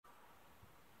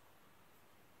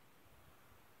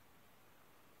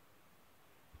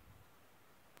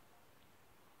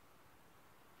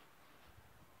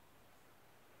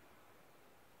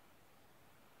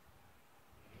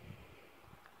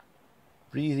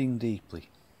Breathing deeply,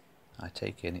 I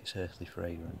take in its earthly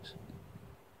fragrance.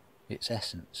 Its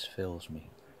essence fills me.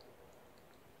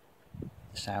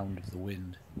 The sound of the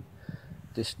wind,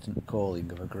 distant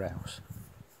calling of a grouse.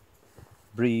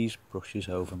 Breeze brushes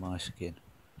over my skin.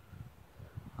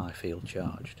 I feel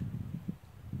charged.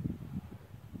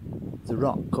 The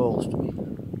rock calls to me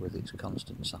with its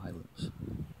constant silence.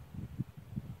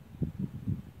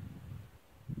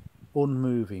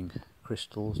 Unmoving,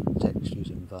 crystals and textures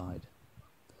invade.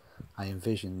 I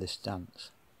envision this dance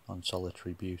on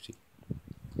solitary beauty.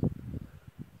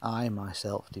 I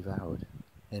myself devoured,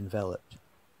 enveloped,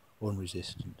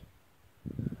 unresistant.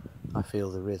 I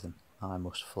feel the rhythm, I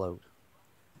must float.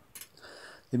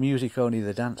 The music only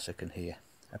the dancer can hear,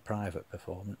 a private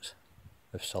performance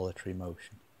of solitary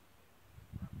motion.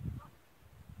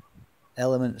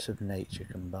 Elements of nature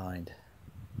combined.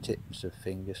 Tips of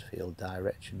fingers feel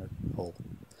direction of pull.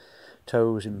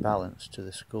 Toes in balance to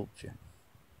the sculpture.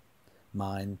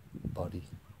 Mind, body,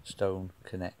 stone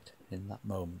connect in that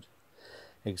moment.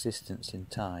 Existence in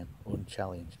time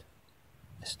unchallenged.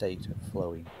 A state of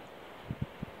flowing.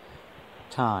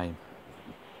 Time,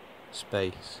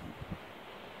 space,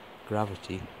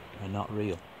 gravity are not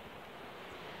real.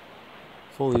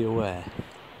 Fully aware,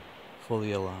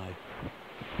 fully alive.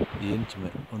 The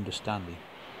intimate understanding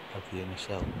of the inner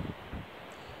self.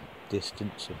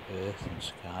 Distance of earth and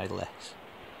sky less.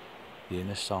 The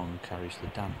inner song carries the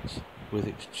dance with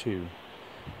its tune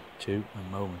to a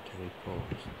momentary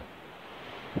pause.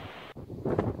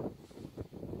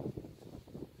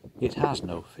 It has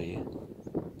no fear,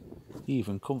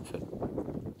 even comfort,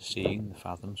 seeing the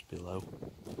fathoms below.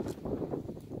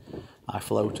 I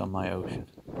float on my ocean,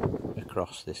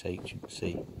 across this ancient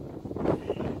sea,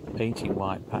 painting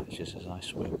white patches as I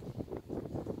swim.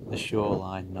 The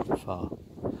shoreline not far.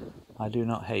 I do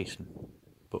not hasten,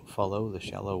 but follow the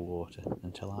shallow water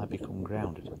until I become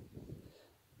grounded.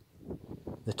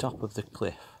 The top of the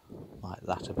cliff, like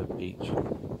that of a beach.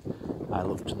 I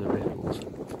look to the ripples,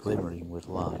 glimmering with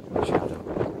light and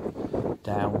shadow,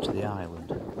 down to the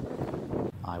island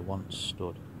I once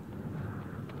stood,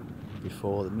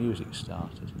 before the music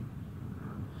started.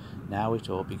 Now it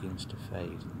all begins to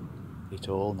fade, it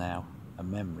all now a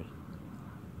memory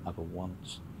of a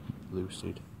once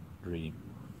lucid dream.